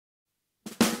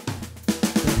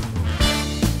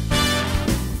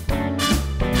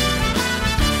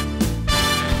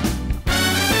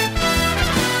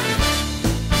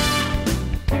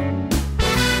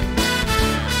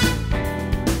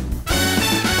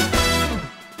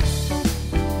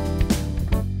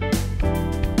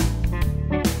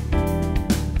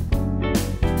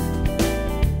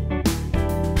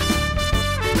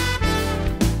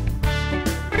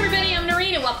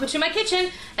to my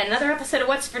kitchen, another episode of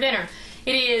What's for Dinner.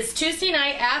 It is Tuesday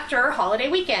night after holiday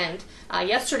weekend.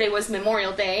 Yesterday was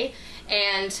Memorial Day,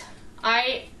 and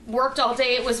I worked all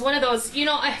day. It was one of those, you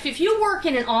know, if you work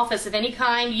in an office of any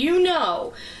kind, you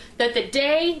know that the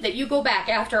day that you go back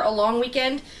after a long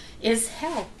weekend is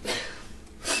hell.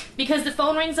 Because the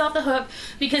phone rings off the hook,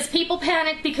 because people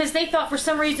panic, because they thought for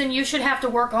some reason you should have to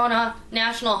work on a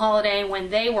national holiday when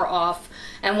they were off,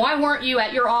 and why weren't you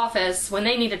at your office when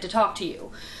they needed to talk to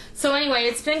you? So anyway,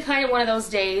 it's been kind of one of those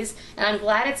days, and I'm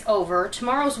glad it's over.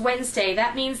 Tomorrow's Wednesday.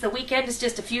 That means the weekend is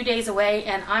just a few days away,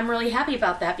 and I'm really happy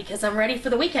about that because I'm ready for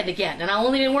the weekend again, and I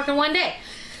only been working one day.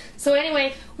 So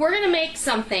anyway, we're going to make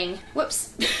something.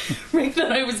 Whoops. I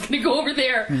thought I was going to go over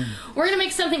there. We're going to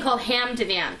make something called ham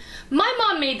Divan. My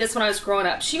mom made this when I was growing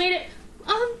up. She made it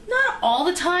not all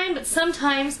the time, but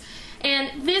sometimes.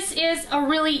 And this is a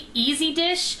really easy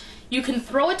dish. You can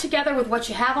throw it together with what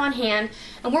you have on hand,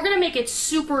 and we're going to make it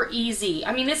super easy.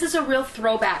 I mean, this is a real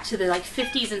throwback to the like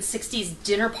 50s and 60s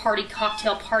dinner party,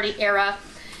 cocktail party era.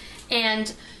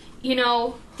 And, you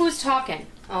know, who's talking?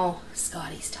 Oh,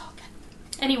 Scotty's talking.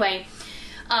 Anyway,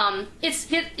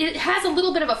 it has a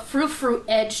little bit of a frou-frou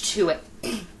edge to it.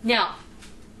 Now,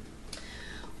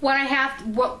 what I have,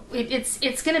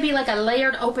 it's going to be like a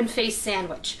layered open-faced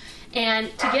sandwich.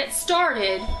 And to get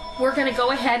started, we're going to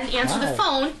go ahead and answer the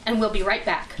phone, and we'll be right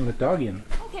back. And the dog in.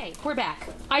 Okay, we're back.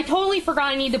 I totally forgot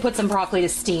I need to put some broccoli to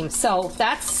steam, so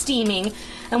that's steaming.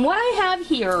 And what I have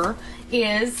here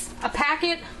is a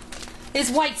packet,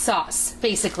 is white sauce,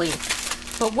 basically.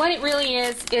 But what it really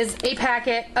is a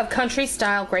packet of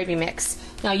country-style gravy mix.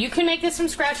 Now, you can make this from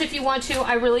scratch if you want to.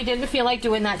 I really didn't feel like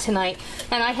doing that tonight.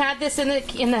 And I had this in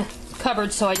the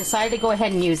cupboard, so I decided to go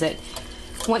ahead and use it.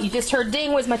 What you just heard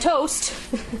ding was my toast.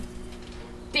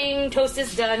 Ding, toast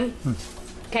is done.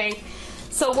 Okay,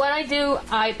 so what I do,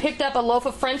 I picked up a loaf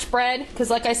of French bread, because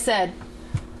like I said,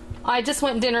 I just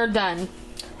want dinner done.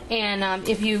 And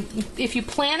if you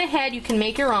plan ahead, you can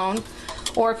make your own.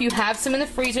 Or if you have some in the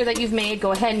freezer that you've made,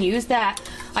 go ahead and use that.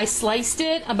 I sliced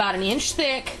it about an inch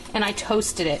thick, and I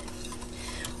toasted it.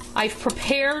 I've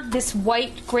prepared this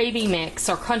white gravy mix,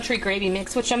 or country gravy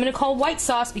mix, which I'm going to call white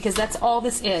sauce because that's all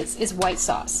this is white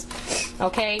sauce.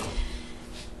 Okay?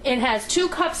 It has 2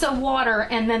 cups of water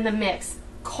and then the mix.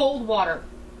 Cold water.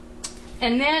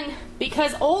 And then,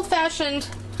 because old-fashioned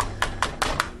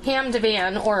ham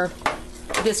Divan, or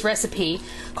this recipe,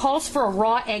 calls for a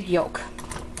raw egg yolk.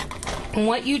 And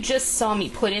what you just saw me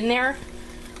put in there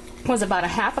was about a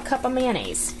half a cup of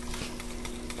mayonnaise.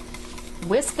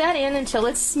 Whisk that in until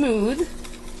it's smooth.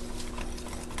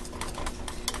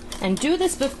 And do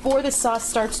this before the sauce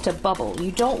starts to bubble.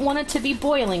 You don't want it to be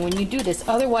boiling when you do this,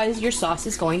 otherwise your sauce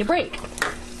is going to break.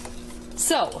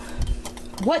 So,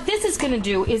 what this is going to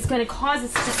do is going to cause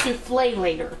it to souffle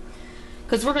later,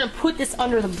 because we're going to put this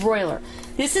under the broiler.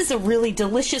 This is a really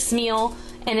delicious meal,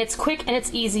 and it's quick and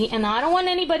it's easy, and I don't want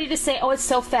anybody to say, oh, it's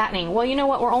so fattening. Well, you know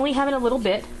what? We're only having a little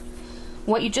bit.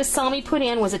 What you just saw me put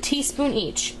in was a teaspoon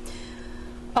each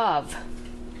of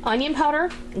onion powder,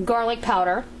 garlic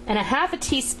powder, and a half a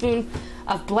teaspoon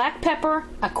of black pepper,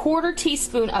 a 1/4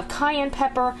 teaspoon of cayenne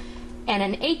pepper, and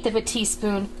an 1/8 of a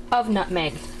teaspoon of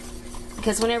nutmeg.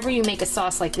 Because whenever you make a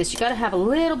sauce like this, you got to have a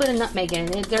little bit of nutmeg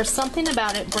in it. There's something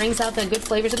about it, brings out the good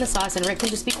flavors in the sauce, and Rick can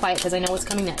just be quiet because I know what's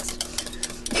coming next.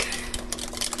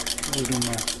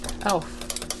 Oh.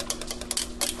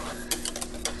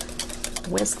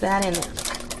 Whisk that in there.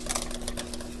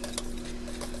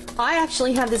 I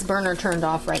actually have this burner turned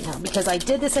off right now because I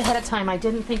did this ahead of time. I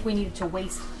didn't think we needed to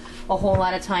waste a whole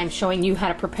lot of time showing you how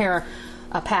to prepare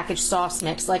a packaged sauce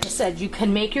mix. Like I said, you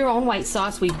can make your own white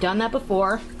sauce. We've done that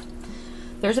before.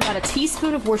 There's about a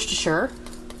teaspoon of Worcestershire.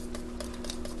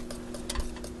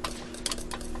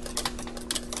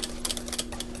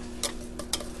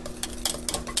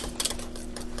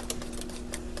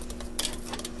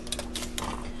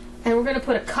 And we're going to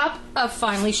put a cup of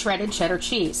finely shredded cheddar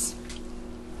cheese.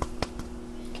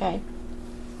 Okay.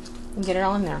 And get it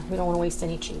all in there. We don't want to waste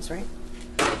any cheese, right?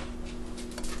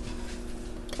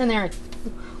 And there,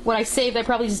 what I saved, I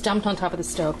probably just dumped on top of the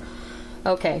stove.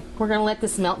 Okay, we're going to let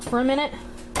this melt for a minute.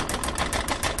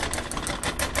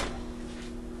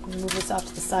 Move this off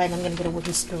to the side, and I'm going to get a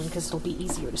wooden spoon because it'll be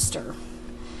easier to stir.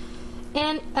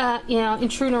 And, you know, in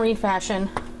true Noreen fashion,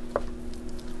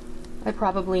 I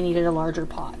probably needed a larger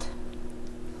pot.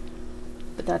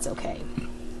 But that's okay.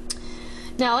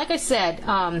 Now, like I said,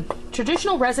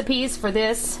 traditional recipes for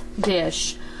this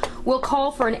dish will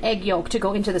call for an egg yolk to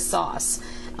go into the sauce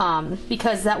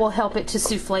because that will help it to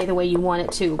souffle the way you want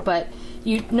it to. But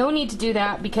no need to do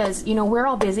that because, you know, we're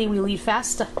all busy. We lead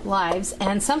fast lives,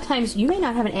 and sometimes you may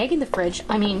not have an egg in the fridge.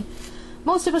 I mean,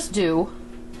 Most of us do,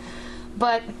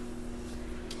 but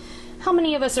how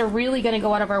many of us are really going to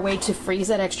go out of our way to freeze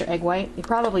that extra egg white? You're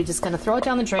probably just going to throw it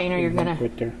down the drain, or you're going to...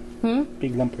 Right there.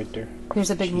 Big lump right there.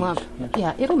 There's a big lump.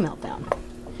 Yeah, it'll melt down.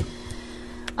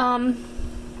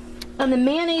 And the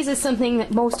mayonnaise is something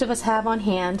that most of us have on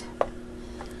hand,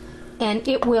 and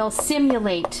it will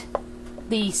simulate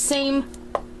the same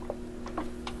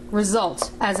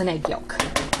result as an egg yolk.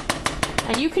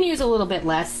 And you can use a little bit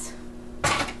less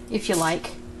if you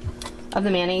like of the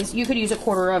mayonnaise. You could use a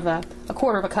quarter of a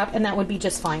cup, and that would be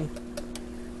just fine.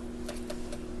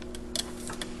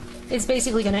 It's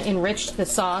basically going to enrich the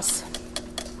sauce.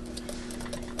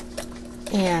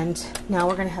 And now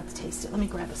we're going to have to taste it. Let me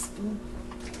grab a spoon.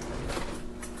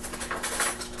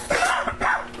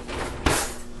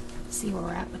 See where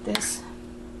we're at with this.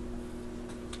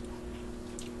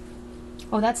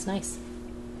 Oh, that's nice.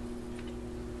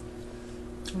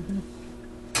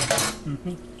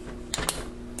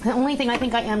 The only thing I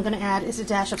think I am going to add is a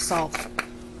dash of salt.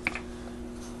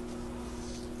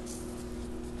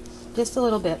 Just a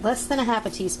little bit, less than a half a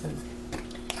teaspoon.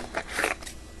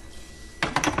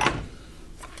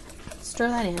 Stir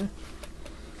that in.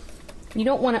 You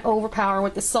don't want to overpower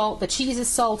with the salt. The cheese is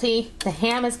salty. The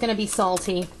ham is going to be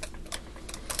salty.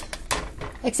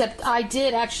 Except I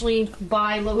did actually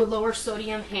buy lower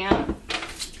sodium ham.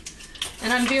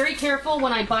 And I'm very careful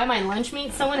when I buy my lunch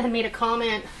meat. Someone had made a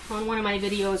comment on one of my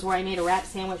videos where I made a wrap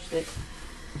sandwich that,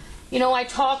 you know, I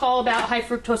talk all about high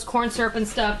fructose corn syrup and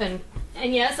stuff, and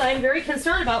yes, I'm very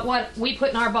concerned about what we put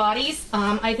in our bodies.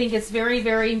 I think it's very,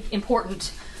 very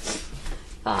important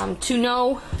to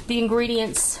know the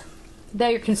ingredients that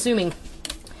you're consuming.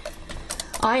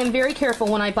 I am very careful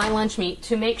when I buy lunch meat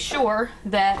to make sure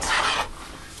that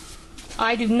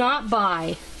I do not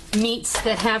buy meats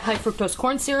that have high fructose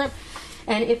corn syrup,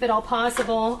 and if at all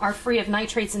possible are free of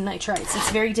nitrates and nitrites.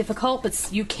 It's very difficult, but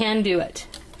you can do it.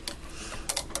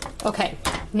 Okay,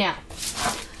 now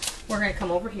we're going to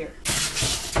come over here.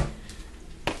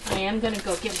 I am going to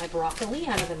go get my broccoli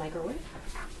out of the microwave.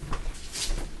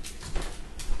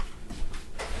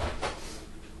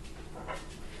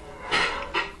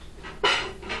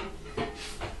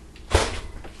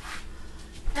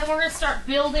 And we're going to start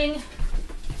building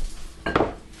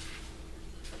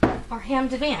our ham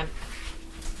divan.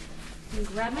 Let me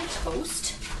grab my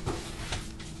toast.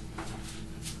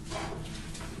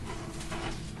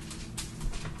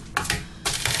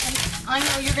 And I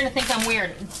know you're going to think I'm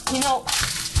weird. You know,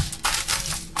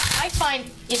 I find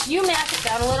if you mash it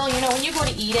down a little, you know, when you go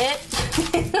to eat it,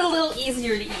 it's a little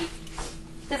easier to eat.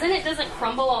 Because then it doesn't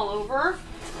crumble all over.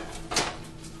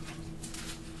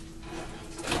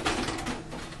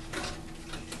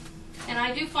 And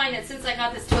I do find that since I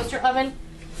got this toaster oven,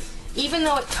 even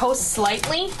though it toasts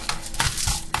slightly,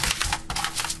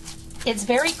 it's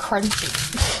very crunchy.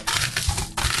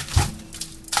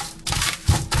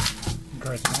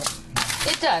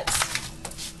 It does.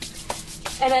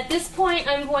 And at this point,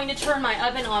 I'm going to turn my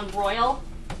oven on broil,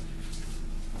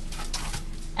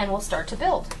 and we'll start to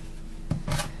build.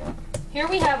 Here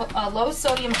we have a low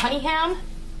sodium honey ham.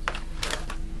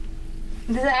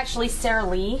 This is actually Sara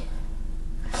Lee.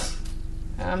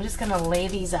 I'm just going to lay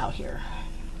these out here.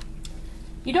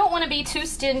 You don't want to be too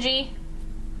stingy,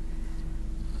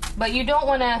 but you don't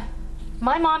want to...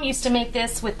 My mom used to make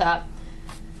this with a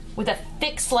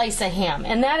thick slice of ham,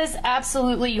 and that is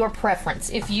absolutely your preference.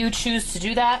 If you choose to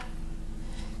do that,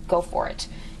 go for it.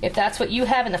 If that's what you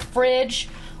have in the fridge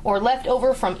or left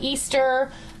over from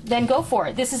Easter, then go for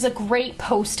it. This is a great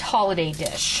post-holiday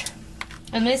dish.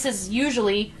 And this is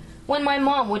usually when my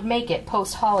mom would make it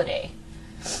post-holiday.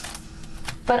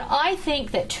 But I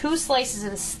think that 2 slices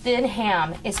of this thin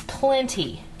ham is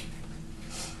plenty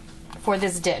for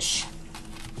this dish.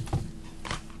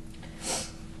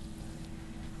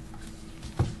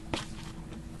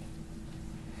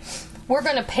 We're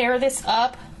going to pair this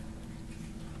up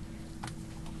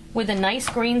with a nice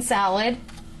green salad,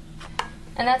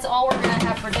 and that's all we're going to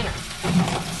have for dinner.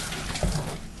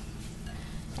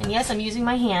 And yes, I'm using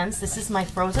my hands. This is my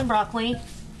frozen broccoli.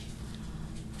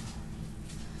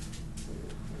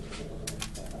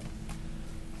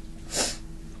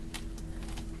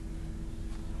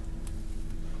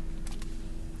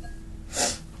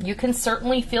 You can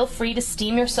certainly feel free to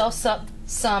steam yourself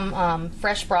some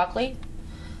fresh broccoli.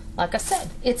 Like I said,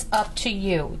 it's up to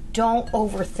you. Don't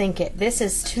overthink it. This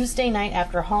is Tuesday night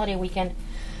after a holiday weekend.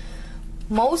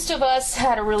 Most of us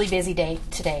had a really busy day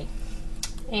today.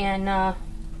 And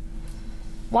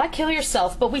why kill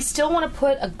yourself? But we still want to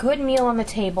put a good meal on the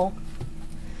table.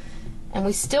 And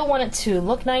we still want it to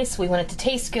look nice. We want it to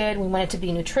taste good. We want it to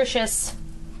be nutritious.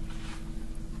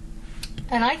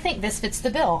 And I think this fits the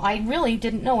bill. I really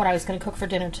didn't know what I was going to cook for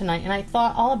dinner tonight, and I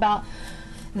thought all about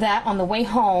that on the way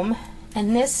home,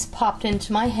 and this popped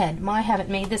into my head. I haven't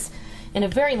made this in a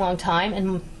very long time,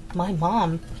 and my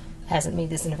mom hasn't made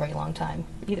this in a very long time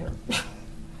either.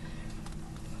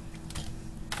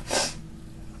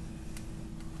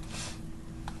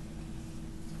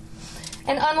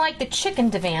 And unlike the chicken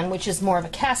divan, which is more of a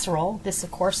casserole, this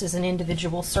of course is an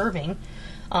individual serving.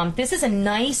 This is a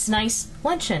nice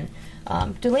luncheon.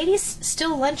 Do ladies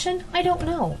still luncheon? I don't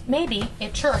know. Maybe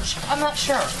at church. I'm not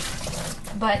sure.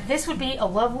 But this would be a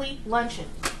lovely luncheon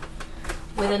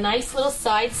with a nice little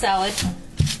side salad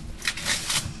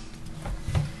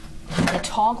and a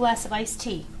tall glass of iced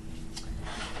tea.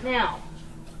 Now,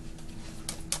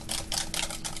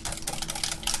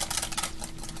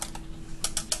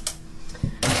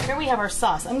 here we have our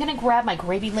sauce. I'm going to grab my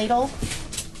gravy ladle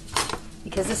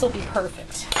because this will be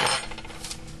perfect.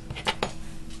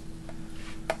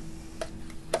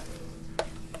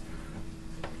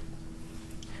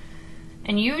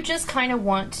 And you just kind of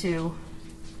want to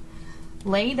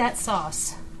lay that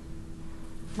sauce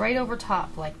right over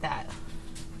top like that.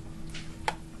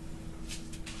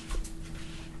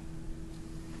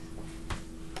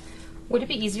 Would it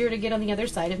be easier to get on the other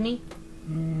side of me?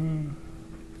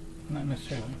 Not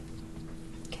necessarily.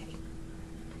 Okay.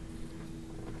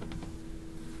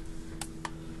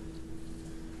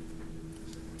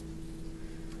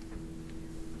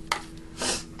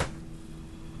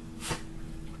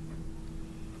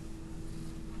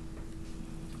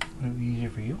 Would it be easier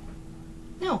for you?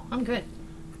 No, I'm good.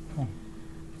 Oh,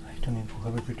 I still need to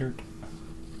cover for dirt.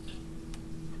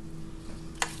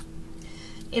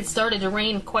 It started to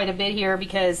rain quite a bit here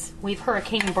because we've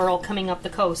Hurricane Burl coming up the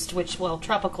coast, which, well,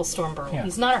 Tropical Storm Burl. Yeah.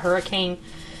 He's not a hurricane,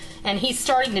 and he's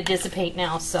starting to dissipate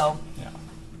now, so. Yeah.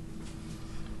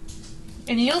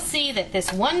 And you'll see that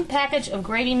this one package of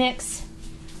gravy mix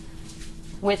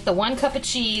with the 1 cup of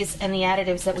cheese and the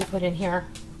additives that we put in here,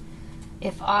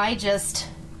 if I just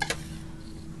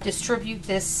distribute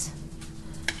this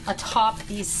atop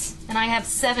these, and I have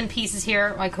 7 pieces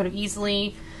here, I could have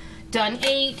easily done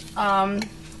 8.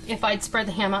 If I'd spread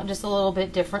the ham out just a little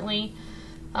bit differently,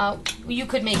 you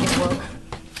could make it work.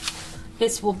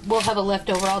 This we'll have a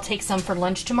leftover. I'll take some for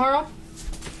lunch tomorrow.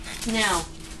 Now,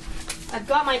 I've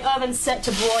got my oven set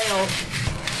to broil,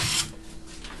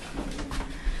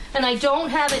 and I don't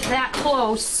have it that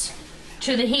close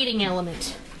to the heating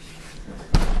element.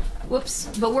 Whoops!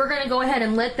 But we're going to go ahead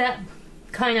and let that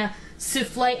kind of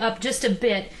souffle up just a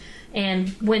bit. And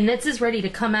when this is ready to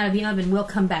come out of the oven, we'll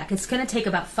come back. It's going to take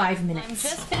about 5 minutes. I'm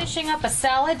just finishing up a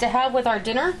salad to have with our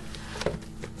dinner.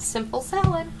 Simple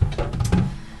salad.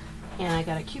 And I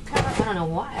got a cucumber. I don't know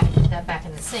why I put that back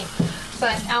in the sink.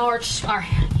 But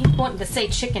I keep wanting to say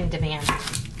chicken divan.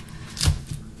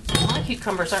 My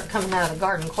cucumbers aren't coming out of the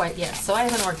garden quite yet. So I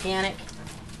have an organic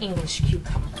English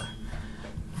cucumber.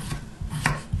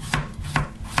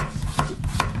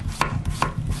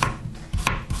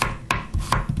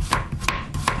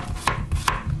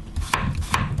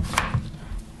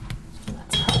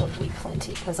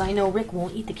 Because I know Rick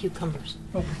won't eat the cucumbers.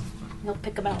 Nope. He'll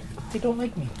pick them out. They don't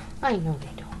like me. I know they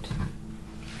don't.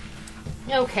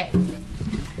 Okay.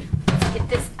 Let's get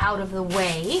this out of the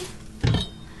way.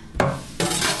 All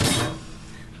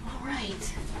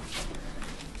right.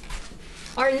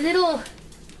 Our little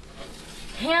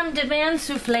ham divan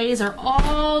souffles are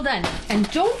all done. And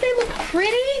don't they look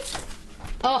pretty?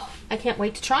 Oh, I can't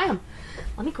wait to try them.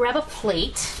 Let me grab a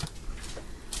plate.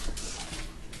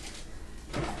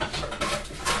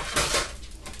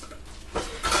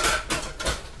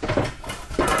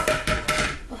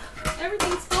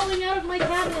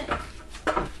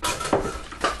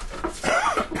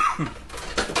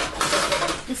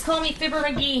 Just call me Fibber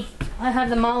McGee. I have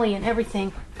the Molly and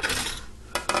everything.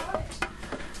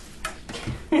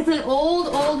 It's an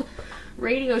old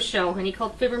radio show, and he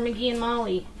called Fibber McGee and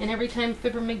Molly. And every time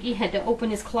Fibber McGee had to open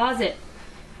his closet,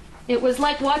 it was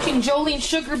like watching Jolene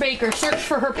Sugarbaker search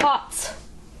for her pots.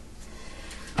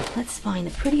 Let's find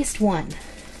the prettiest one.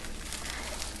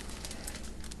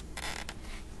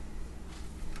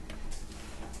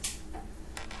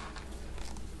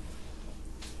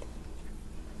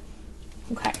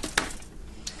 Okay.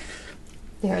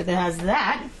 There, there's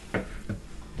that. And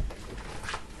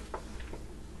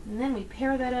then we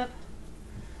pair that up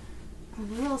with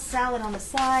a little salad on the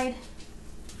side.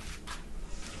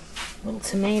 A little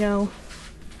tomato,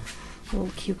 a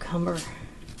little cucumber,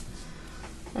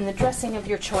 and the dressing of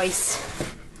your choice.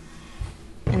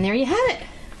 And there you have it.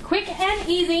 Quick and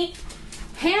easy.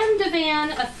 Ham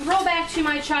divan, a throwback to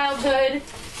my childhood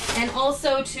and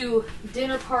also to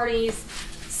dinner parties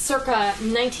circa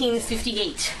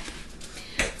 1958.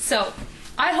 So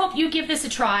I hope you give this a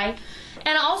try.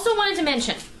 And I also wanted to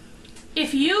mention,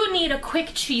 if you need a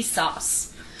quick cheese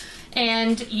sauce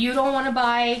and you don't want to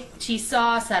buy cheese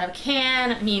sauce out of a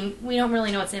can, I mean, we don't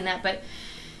really know what's in that, but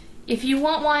if you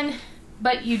want one,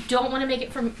 but you don't want to make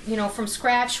it from, from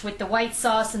scratch with the white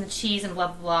sauce and the cheese and blah,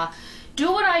 blah, blah, do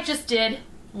what I just did.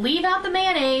 Leave out the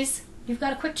mayonnaise. You've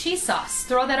got a quick cheese sauce.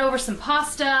 Throw that over some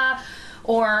pasta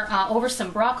or over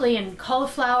some broccoli and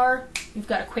cauliflower. You've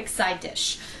got a quick side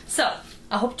dish. So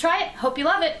I hope you try it. Hope you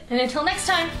love it. And until next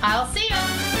time, I'll see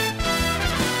you.